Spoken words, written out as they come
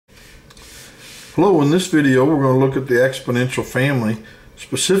Hello, in this video we're going to look at the exponential family,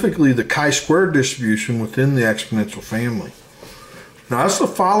 specifically the chi-square distribution within the exponential family. Now that's a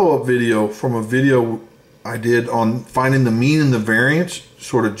follow-up video from a video I did on finding the mean and the variance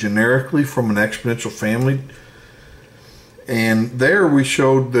sort of generically from an exponential family. And there we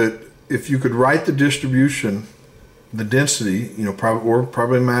showed that if you could write the distribution, the density, or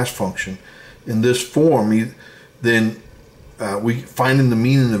probably mass function in this form, then finding the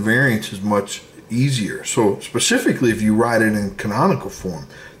mean and the variance is much easier. So specifically, if you write it in canonical form,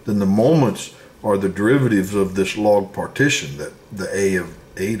 then the moments are the derivatives of this log partition, the a of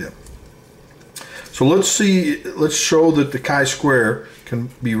eta. So let's show that the chi-square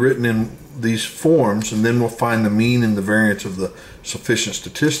can be written in these forms, and then we'll find the mean and the variance of the sufficient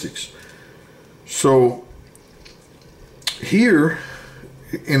statistics. So here,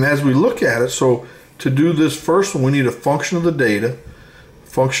 and as we look at it, so to do this first one, we need a function of the data,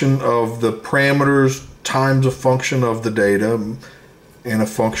 function of the parameters times a function of the data, and a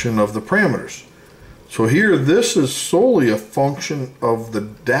function of the parameters. So here, this is solely a function of the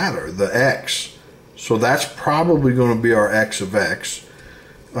data, the x. So that's probably going to be our x of x.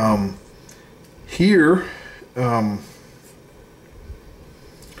 Here, well,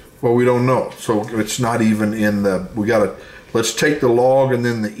 we don't know. So it's not even in the, let's take the log and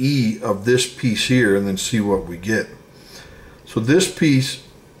then the e of this piece here and then see what we get. So this piece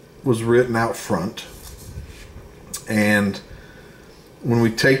was written out front, and when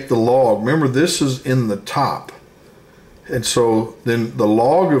we take the log, remember this is in the top, and so then the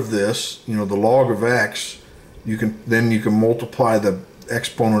log of this, the log of x, you can multiply the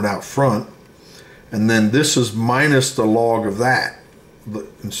exponent out front, and then this is minus the log of that,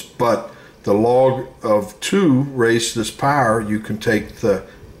 but the log of 2 raised to this power, you can take the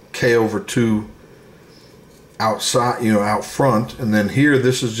k over 2 outside, out front, and then here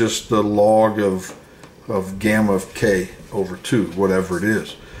this is just the log of gamma of k over 2, whatever it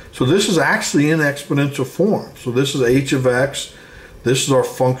is. So this is actually in exponential form. So this is h of x, this is our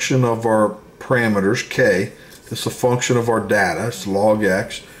function of our parameters, k, this is a function of our data, it's log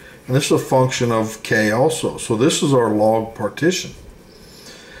x, and this is a function of k also. So this is our log partition.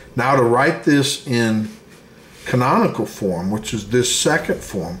 Now to write this in canonical form, which is this second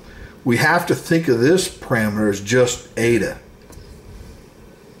form, we have to think of this parameter as just eta.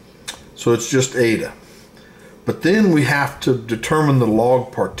 So it's just eta. But then we have to determine the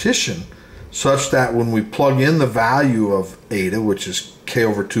log partition such that when we plug in the value of eta, which is k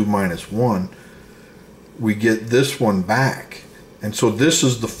over 2 minus 1, we get this one back. And so this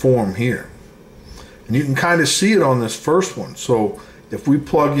is the form here. And you can kind of see it on this first one. So if we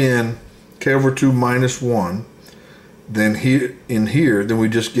plug in k over 2 minus 1, then then we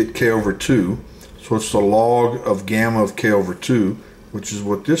just get k over 2. So it's the log of gamma of k over 2, which is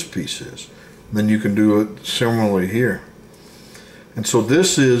what this piece is. And then you can do it similarly here. And so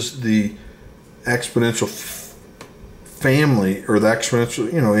this is the exponential family, or the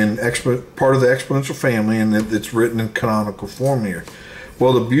exponential, part of the exponential family, and it's written in canonical form here.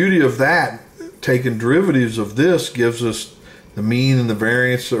 Well, the beauty of that, taking derivatives of this, gives us the mean and the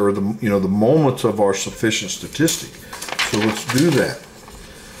variance, or the moments of our sufficient statistic. So let's do that.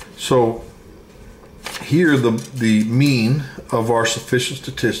 So here the mean of our sufficient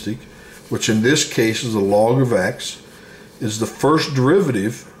statistic, which in this case is a log of x, is the first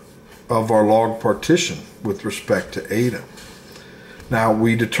derivative of our log partition with respect to eta. Now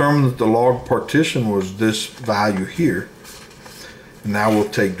we determined that the log partition was this value here, and now we'll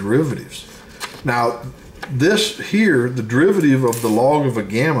take derivatives. Now this here, the derivative of the log of a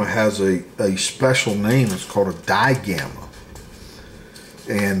gamma, has a special name. It's called a digamma,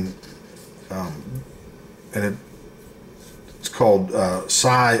 and it's called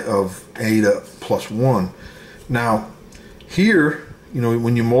psi of eta plus 1. Now here,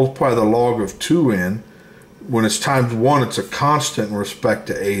 when you multiply the log of 2 in, when it's times 1, it's a constant in respect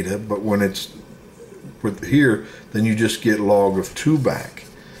to eta, but when it's with here, then you just get log of 2 back.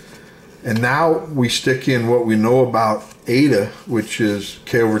 And now we stick in what we know about eta, which is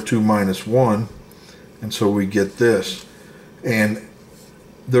k over 2 minus 1, and so we get this. And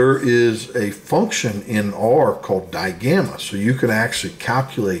there is a function in R called digamma, so you can actually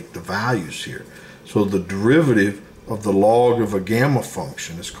calculate the values here. So the derivative of the log of a gamma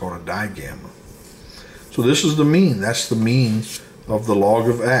function is called a digamma. So this is the mean. That's the mean of the log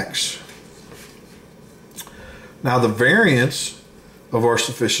of x. Now the variance of our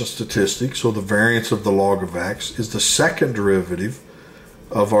sufficient statistic, so the variance of the log of x, is the second derivative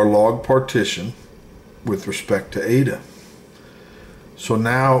of our log partition with respect to eta. So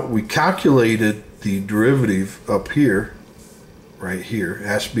now we calculated the derivative up here right here. It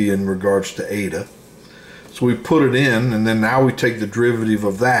has to be in regards to eta. So we put it in, and then now we take the derivative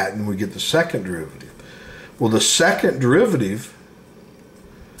of that, and we get the second derivative. Well, the second derivative,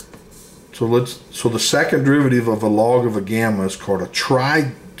 so the second derivative of a log of a gamma is called a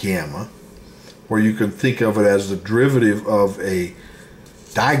trigamma, or you can think of it as the derivative of a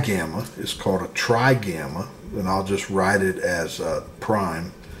digamma is called a trigamma, and I'll just write it as a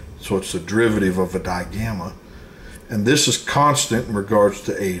prime. So it's the derivative of a digamma. And this is constant in regards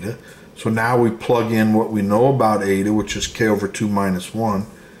to eta. So now we plug in what we know about eta, which is k over 2 minus 1,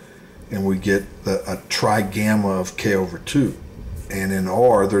 and we get a trigamma of k over 2. And in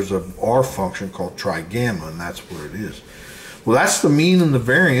R, there's a R function called trigamma, and that's what it is. Well, that's the mean and the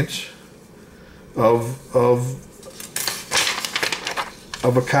variance of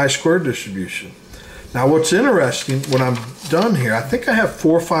a chi-squared distribution. Now, what's interesting, when I'm done here, I think I have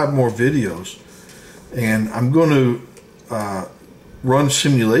 4 or 5 more videos, and I'm going to run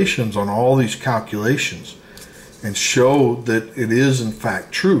simulations on all these calculations and show that it is in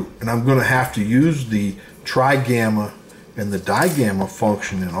fact true. And I'm going to have to use the trigamma and the digamma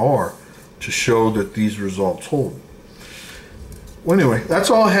function in R to show that these results hold. Well, anyway,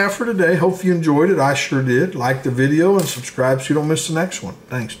 that's all I have for today. Hope you enjoyed it. I sure did. Like the video and subscribe so you don't miss the next one.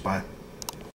 Thanks. Bye.